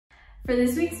For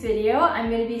this week's video, I'm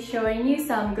going to be showing you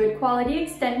some good quality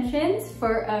extensions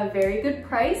for a very good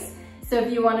price. So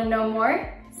if you want to know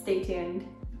more, stay tuned.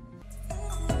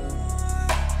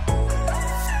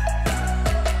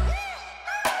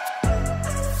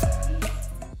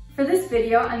 For this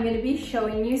video, I'm going to be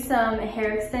showing you some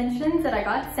hair extensions that I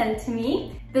got sent to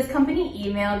me. This company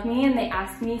emailed me and they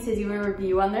asked me to do a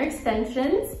review on their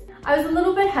extensions. I was a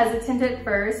little bit hesitant at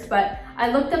first, but I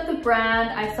looked up the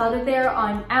brand, I saw that they're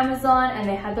on Amazon and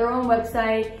they had their own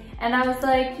website, and I was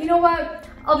like, you know what,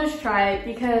 I'll just try it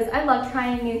because I love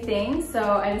trying new things, so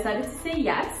I decided to say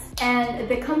yes. And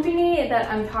the company that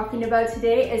I'm talking about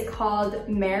today is called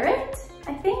Marat,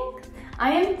 I think.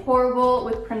 I am horrible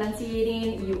with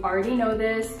pronunciating, you already know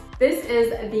this. This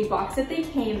is the box that they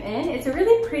came in. It's a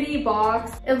really pretty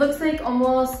box. It looks like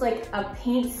almost like a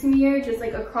paint smear, just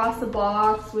like across the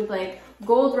box with like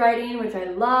gold writing, which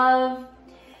I love.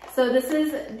 So this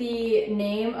is the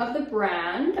name of the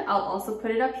brand. I'll also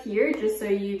put it up here just so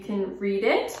you can read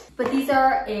it. But these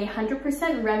are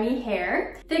 100% Remy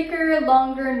hair. Thicker,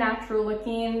 longer, natural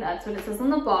looking. That's what it says on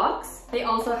the box. They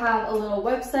also have a little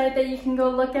website that you can go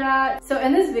look at. So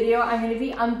in this video, I'm going to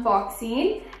be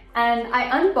unboxing. And I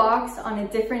unboxed on a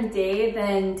different day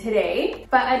than today.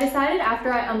 But I decided after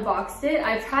I unboxed it,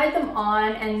 I tried them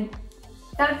on, and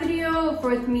that video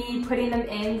with me putting them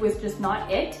in was just not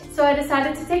it. So I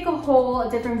decided to take a whole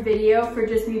different video for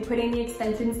just me putting the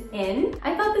extensions in.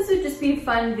 I thought this would just be a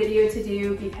fun video to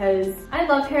do because I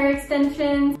love hair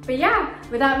extensions. But yeah,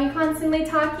 without me constantly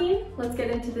talking, let's get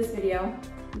into this video.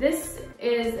 This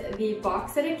is the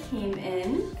box that it came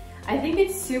in. I think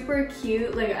it's super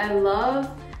cute. Like, I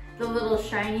love the little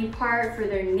shiny part for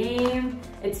their name.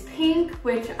 It's pink,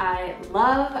 which I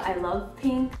love. I love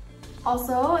pink.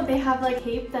 Also, they have like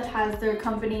tape that has their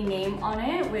company name on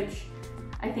it, which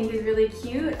I think is really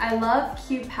cute. I love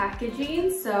cute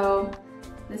packaging, so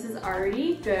this is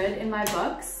already good in my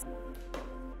books.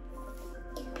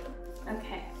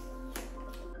 Okay.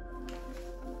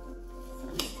 So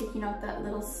I'm just taking out that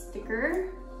little sticker.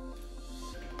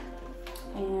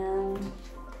 And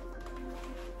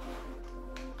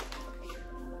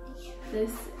this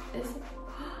is,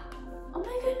 oh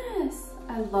my goodness.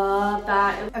 I love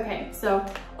that. Okay, so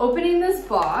opening this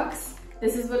box,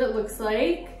 this is what it looks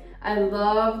like. I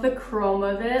love the chrome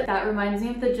of it. That reminds me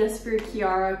of the Just for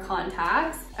Kiara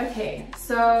contacts. Okay,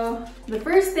 so the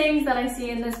first things that I see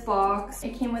in this box, it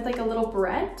came with like a little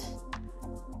barrette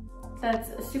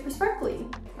that's super sparkly.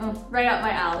 Oh, right up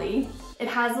my alley. It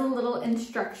has a little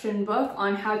instruction book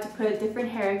on how to put different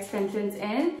hair extensions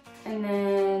in, and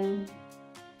then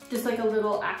just like a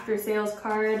little after sales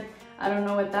card. I don't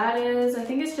know what that is. I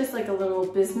think it's just like a little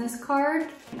business card.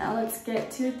 Now let's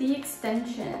get to the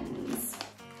extensions.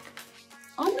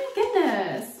 Oh my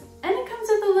goodness. And it comes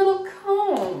with a little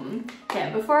comb.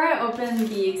 Okay, before I open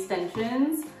the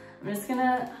extensions, I'm just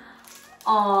gonna,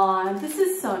 aw, this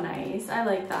is so nice. I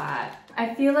like that.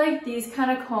 I feel like these kind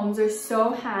of combs are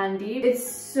so handy. It's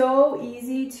so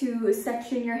easy to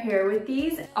section your hair with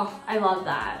these. Oh, I love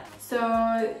that. So,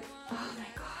 oh my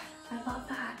God, I love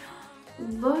that.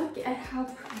 Look at how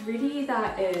pretty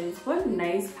that is. What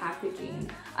nice packaging.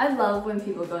 I love when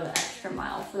people go the extra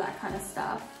mile for that kind of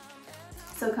stuff.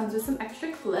 So it comes with some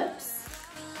extra clips.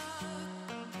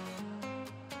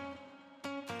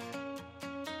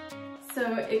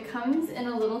 So it comes in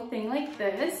a little thing like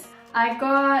this. I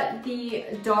got the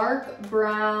dark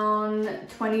brown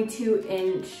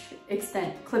 22-inch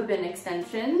clip-in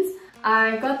extensions.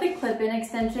 I got the clip-in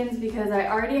extensions because I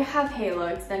already have halo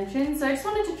extensions, so I just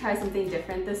wanted to try something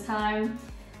different this time.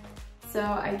 So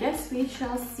I guess we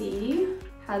shall see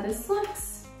how this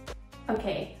looks.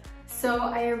 Okay, so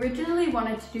I originally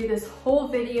wanted to do this whole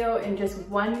video in just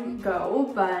one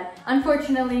go, but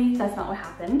unfortunately that's not what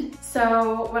happened.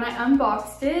 So when I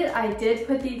unboxed it, I did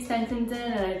put the extensions in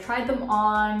and I tried them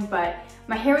on, but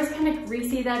my hair was kind of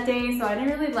greasy that day, so I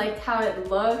didn't really like how it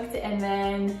looked, and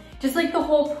then just like the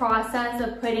whole process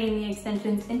of putting the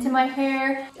extensions into my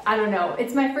hair, I don't know.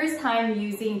 It's my first time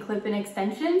using clip-in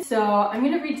extensions, so I'm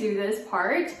gonna redo this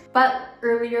part. But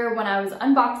earlier when I was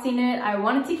unboxing it, I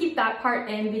wanted to keep that part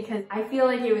in because I feel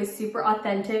like it was super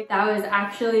authentic. That was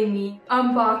actually me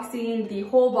unboxing the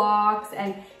whole box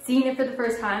and seeing it for the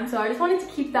first time, so I just wanted to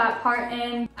keep that part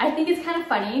in. I think it's kind of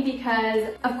funny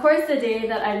because, of course, the day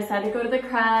that I decided to go to the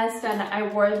crest and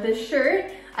I wore this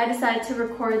shirt, I decided to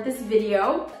record this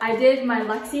video. I did my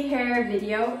Luxy hair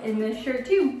video in this shirt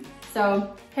too.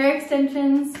 So, hair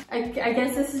extensions, I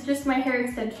guess this is just my hair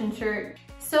extension shirt.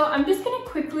 So I'm just gonna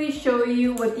quickly show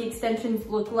you what the extensions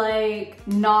look like,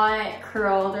 not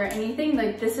curled or anything.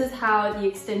 Like, this is how the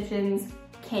extensions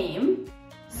came.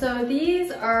 So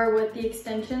these are what the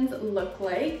extensions look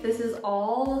like. This is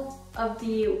all of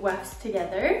the wefts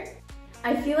together.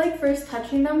 I feel like first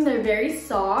touching them, they're very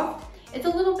soft. It's a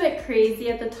little bit crazy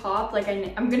at the top. Like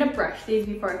I'm gonna brush these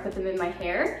before I put them in my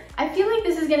hair. I feel like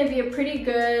this is gonna be a pretty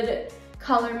good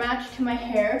color match to my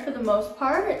hair for the most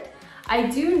part. I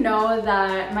do know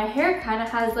that my hair kind of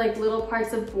has like little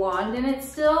parts of blonde in it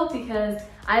still because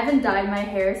I haven't dyed my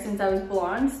hair since I was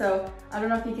blonde, so I don't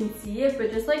know if you can see it,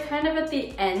 but just like kind of at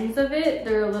the ends of it,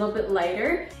 they're a little bit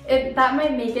lighter. That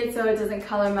might make it so it doesn't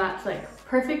color match like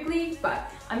perfectly,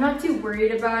 but I'm not too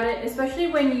worried about it, especially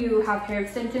when you have hair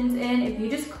extensions in. If you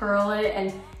just curl it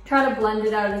and try to blend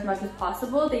it out as much as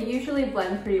possible, they usually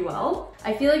blend pretty well.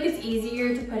 I feel like it's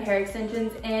easier to put hair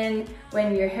extensions in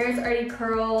when your hair is already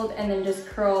curled and then just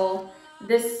curl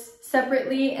this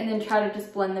separately and then try to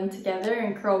just blend them together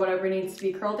and curl whatever needs to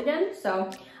be curled again. So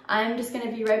I'm just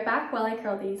gonna be right back while I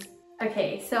curl these.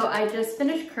 Okay, so I just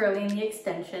finished curling the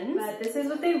extensions, but this is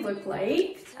what they look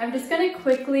like. I'm just gonna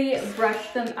quickly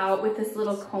brush them out with this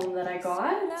little comb that I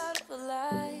got.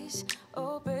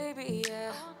 Oh baby,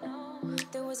 yeah.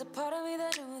 There was a part of me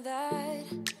that knew that,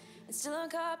 and still I'm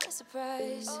caught by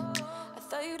surprise. I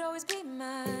thought you'd always be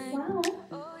mine. Wow,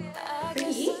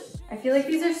 pretty. I feel like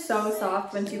these are so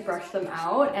soft once you brush them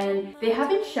out, and they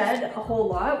haven't shed a whole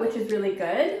lot, which is really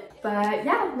good. But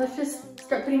yeah, let's just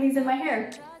start putting these in my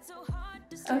hair.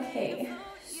 Okay,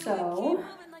 so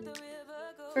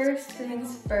first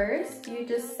things first, you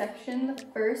just section the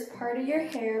first part of your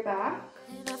hair back,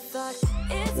 the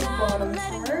bottom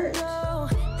part.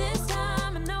 This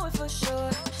time I know it for sure.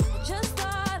 Just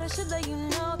thought I should let you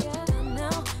know.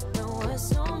 No,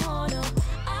 it's no more, no.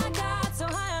 I got so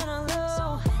high on a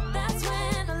low. That's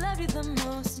when I loved you the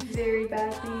most. Very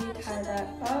badly tie that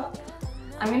up.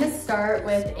 I'm gonna start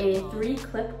with a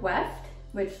 3-clip weft,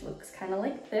 which looks kind of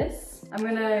like this. I'm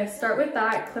gonna start with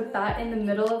that, clip that in the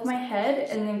middle of my head,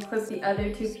 and then clip the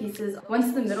other 2 pieces.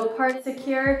 Once the middle part is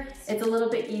secure, it's a little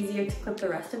bit easier to clip the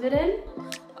rest of it in.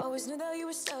 Always knew that you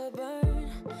were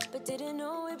stubborn, but didn't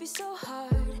know it'd be so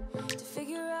hard to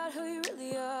figure out who you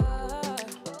really are.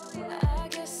 I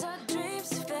guess our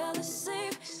dreams fell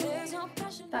asleep. There's no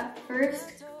passion. That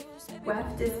first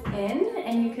weft is in,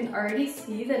 and you can already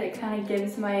see that it kind of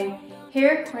gives my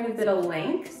hair quite a bit of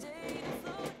length.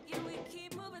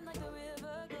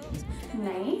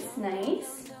 Nice,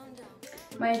 nice.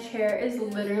 My chair is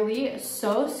literally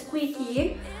so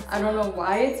squeaky. I don't know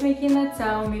why it's making that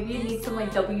sound. Maybe it needs some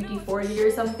like WD-40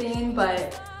 or something,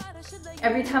 but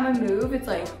every time I move, it's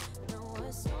like,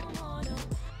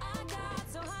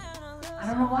 I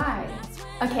don't know why.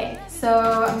 Okay,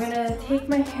 so I'm gonna take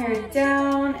my hair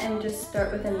down and just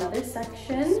start with another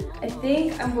section. I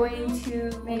think I'm going to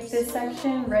make this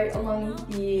section right along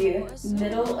the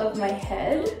middle of my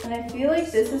head. And I feel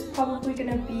like this is probably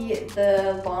gonna be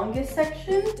the longest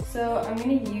section. So I'm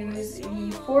gonna use the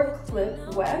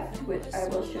 4-clip weft, which I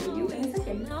will show you in a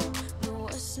second.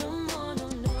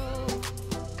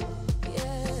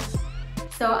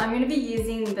 So I'm gonna be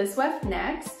using this weft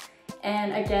next.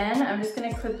 And again, I'm just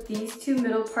gonna clip these 2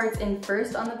 middle parts in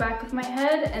first on the back of my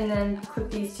head and then clip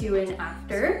these 2 in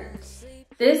after.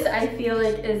 This, I feel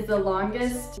like, is the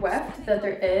longest weft that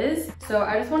there is. So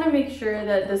I just wanna make sure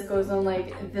that this goes on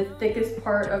like the thickest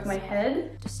part of my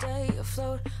head. To stay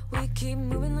afloat, we keep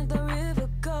moving like the river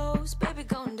goes. Baby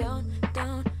going down,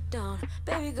 down, down.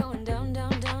 Baby going down,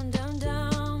 down, down, down,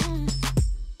 down.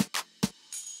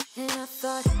 And I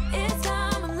thought, it's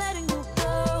time I'm letting you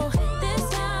go. This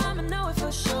time I know it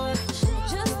for sure.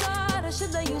 Just thought I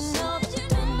should let you know.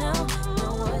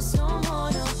 No, it's no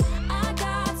more, no. I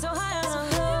got so high on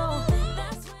a low.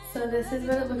 So this is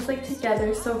what it looks like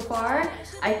together so far.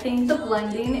 I think the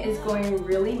blending is going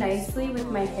really nicely with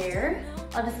my hair.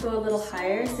 I'll just go a little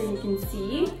higher so you can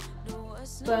see.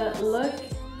 But look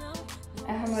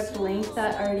at how much length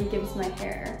that already gives my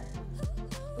hair.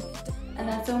 And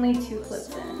that's only 2 clips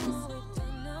in.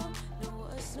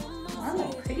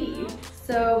 Wow, pretty.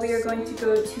 So we are going to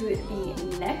go to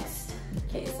the next.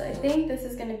 Okay, so I think this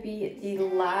is going to be the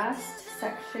last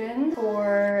section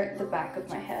for the back of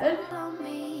my head. Or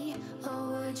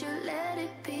would you let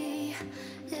it be?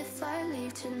 If I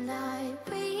leave tonight,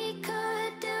 we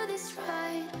could do this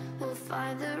right. We'll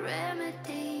find the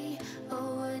remedy.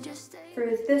 Or would you stay? For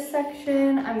this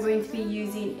section, I'm going to be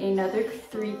using another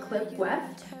 3-clip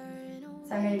weft.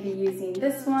 So I'm going to be using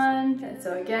this one. And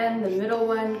so again, the middle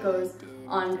one goes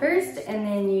on first, and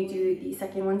then you do the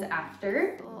second ones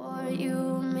after. Or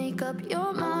you make up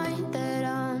your mind that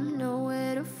I'm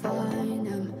nowhere to find.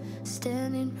 I'm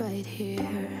standing right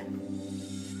here.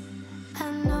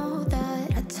 I know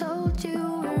that I told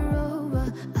you we're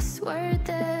over. I swear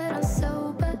that I'm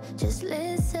sober. Just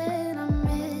listen, I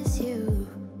miss you.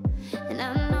 And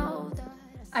I know that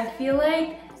I feel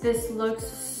like this looks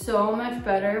so much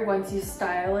better once you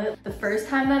style it. The first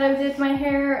time that I did my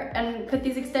hair and put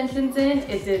these extensions in,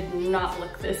 it did not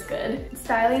look this good.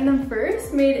 Styling them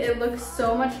first made it look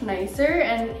so much nicer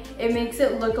and it makes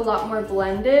it look a lot more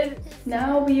blended.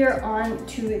 Now we are on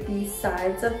to the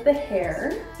sides of the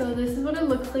hair. So this is what it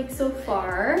looks like so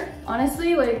far.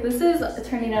 Honestly, like this is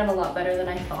turning out a lot better than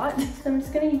I thought. So I'm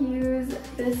just gonna use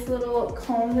this little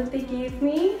comb that they gave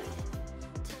me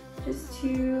just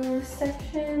to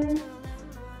section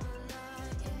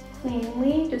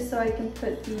cleanly, just so I can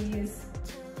put these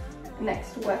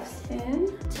next wefts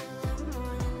in.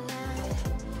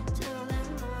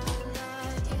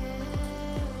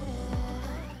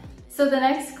 So the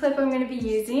next clip I'm going to be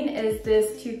using is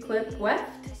this 2-clip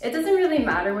weft. It doesn't really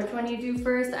matter which one you do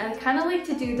first. I kind of like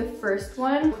to do the first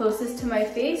one closest to my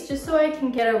face just so I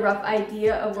can get a rough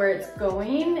idea of where it's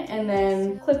going, and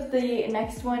then clip the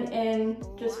next one in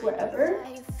just wherever.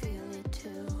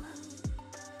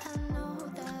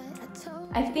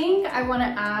 I think I want to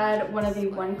add one of the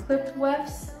 1-clip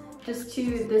wefts just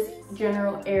to this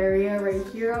general area right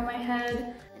here on my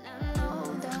head.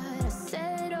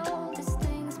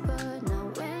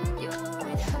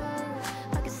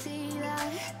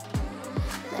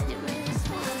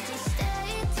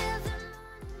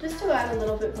 Just to add a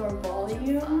little bit more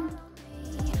volume.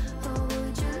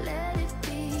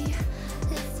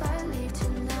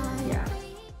 Yeah.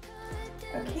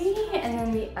 Okay, and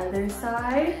then the other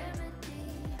side.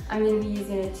 I'm going to be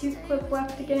using a 2-clip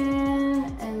weft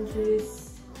again and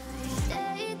just...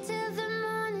 Stay till the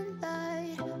morning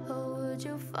light, or would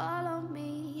you follow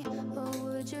me, or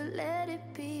would you let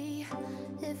it be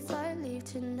if I leave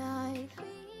tonight?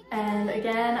 And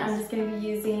again, I'm just going to be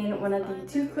using one of the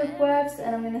 2-clip wefts,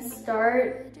 and I'm going to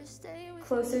start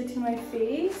closer to my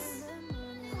face.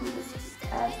 Just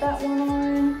add that one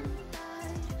on.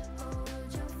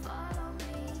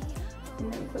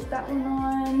 And then put that one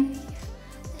on.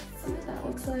 See what that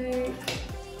looks like.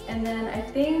 And then I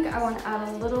think I want to add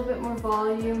a little bit more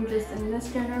volume just in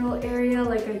this general area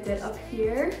like I did up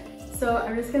here. So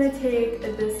I'm just going to take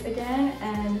this again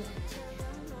and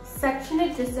section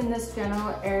it just in this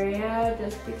general area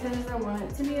just because I want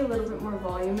it to be a little bit more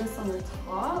voluminous on the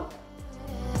top.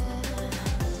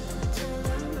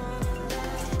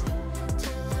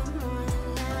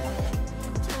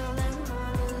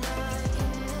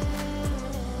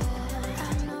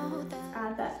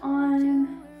 Add that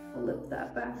on, flip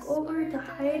that back over to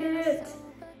hide it,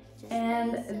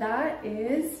 and that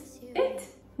is it.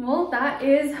 Well, that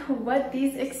is what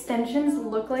these extensions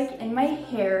look like in my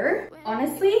hair.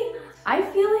 Honestly, I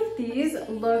feel like these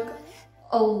look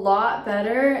a lot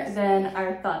better than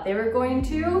I thought they were going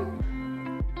to.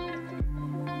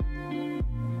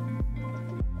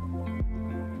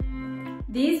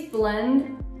 These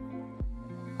blend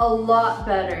a lot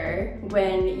better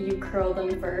when you curl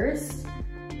them first.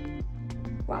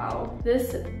 Wow,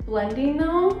 this blending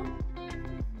though,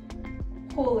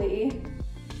 holy.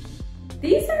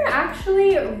 These are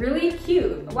actually really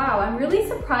cute. Wow, I'm really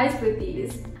surprised with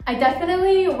these. I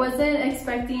definitely wasn't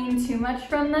expecting too much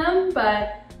from them,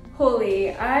 but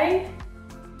holy, I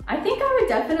think I would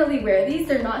definitely wear these.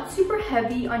 They're not super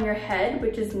heavy on your head,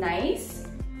 which is nice.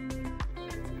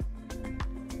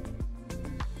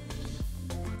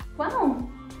 Wow.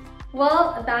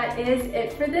 Well, that is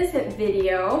it for this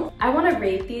video. I want to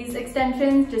rate these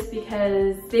extensions just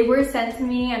because they were sent to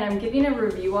me and I'm giving a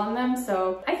review on them,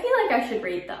 so I feel like I should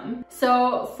rate them.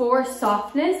 So for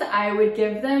softness, I would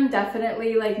give them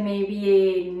definitely like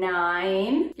maybe a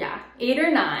 9. Yeah, 8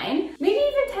 or 9. Maybe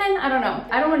even 10, I don't know.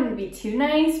 I don't want it to be too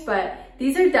nice, but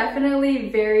these are definitely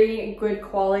very good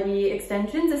quality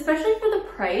extensions, especially for the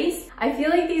price. I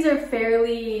feel like these are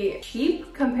fairly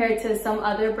cheap compared to some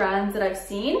other brands that I've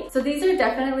seen. So these are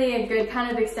definitely a good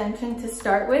kind of extension to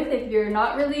start with if you're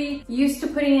not really used to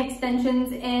putting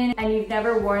extensions in and you've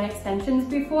never worn extensions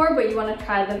before, but you want to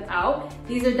try them out.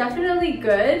 These are definitely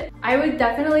good. I would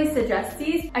definitely suggest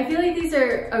these. I feel like these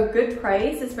are a good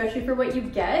price, especially for what you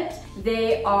get.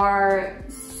 They are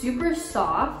super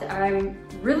soft. I'm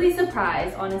really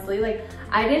surprised, honestly. Like,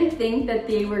 I didn't think that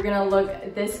they were gonna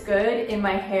look this good in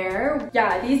my hair.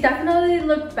 Yeah, these definitely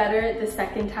look better the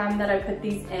second time that I put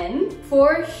these in.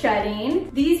 For shedding,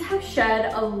 these have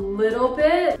shed a little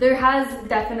bit. There has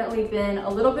definitely been a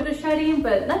little bit of shedding,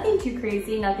 but nothing too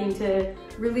crazy, nothing to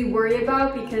really worry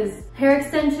about because hair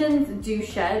extensions do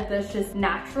shed. That's just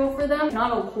natural for them.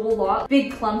 Not a whole lot.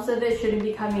 Big clumps of it shouldn't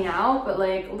be coming out, but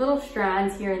like little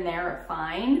strands here and there are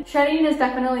fine. Shedding is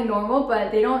definitely normal,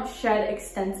 but they don't shed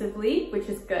extensively, which which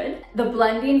is good. The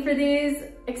blending for these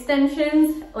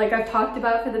extensions, like I've talked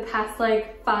about for the past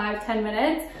like 5-10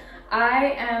 minutes,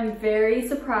 I am very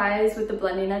surprised with the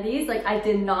blending of these. Like I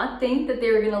did not think that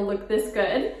they were gonna look this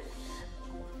good.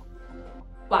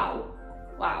 Wow,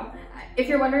 wow. If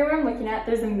you're wondering what I'm looking at,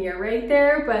 there's a mirror right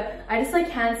there, but I just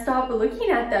like can't stop looking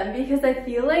at them because I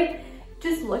feel like,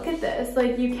 just look at this.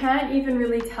 Like you can't even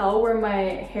really tell where my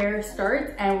hair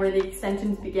starts and where the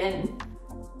extensions begin.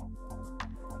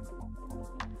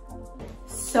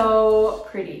 So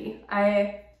pretty.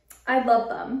 I love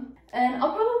them. And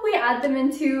I'll probably add them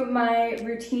into my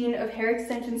routine of hair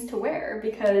extensions to wear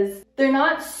because they're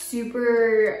not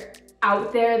super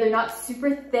out there, they're not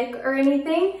super thick or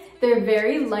anything. They're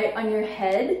very light on your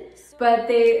head, but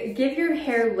they give your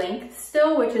hair length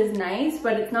still, which is nice,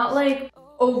 but it's not like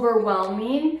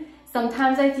overwhelming.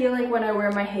 Sometimes I feel like when I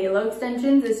wear my halo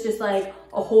extensions, it's just like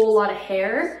a whole lot of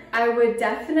hair. I would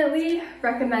definitely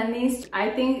recommend these. I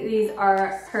think these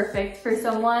are perfect for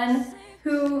someone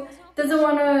who doesn't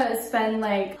want to spend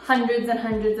like hundreds and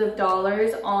hundreds of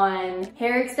dollars on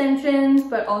hair extensions,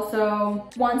 but also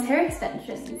wants hair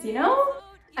extensions, you know?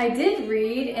 I did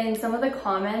read in some of the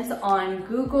comments on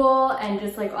Google and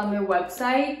just like on their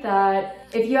website that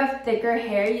if you have thicker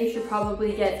hair, you should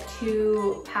probably get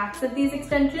 2 packs of these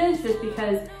extensions just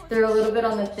because they're a little bit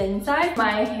on the thin side.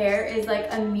 My hair is like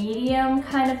a medium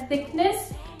kind of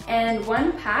thickness, and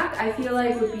 1 pack I feel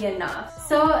like would be enough.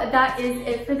 So that is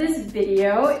it for this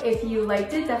video. If you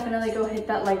liked it, definitely go hit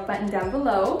that like button down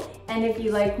below. And if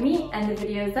you like me and the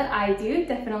videos that I do,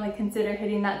 definitely consider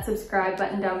hitting that subscribe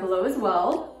button down below as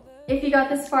well. If you got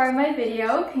this far in my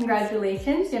video,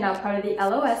 congratulations, you're now part of the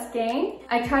LOS gang.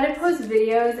 I try to post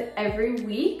videos every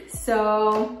week,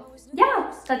 so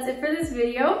yeah, that's it for this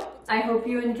video. I hope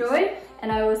you enjoyed,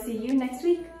 and I will see you next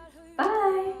week.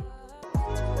 Bye!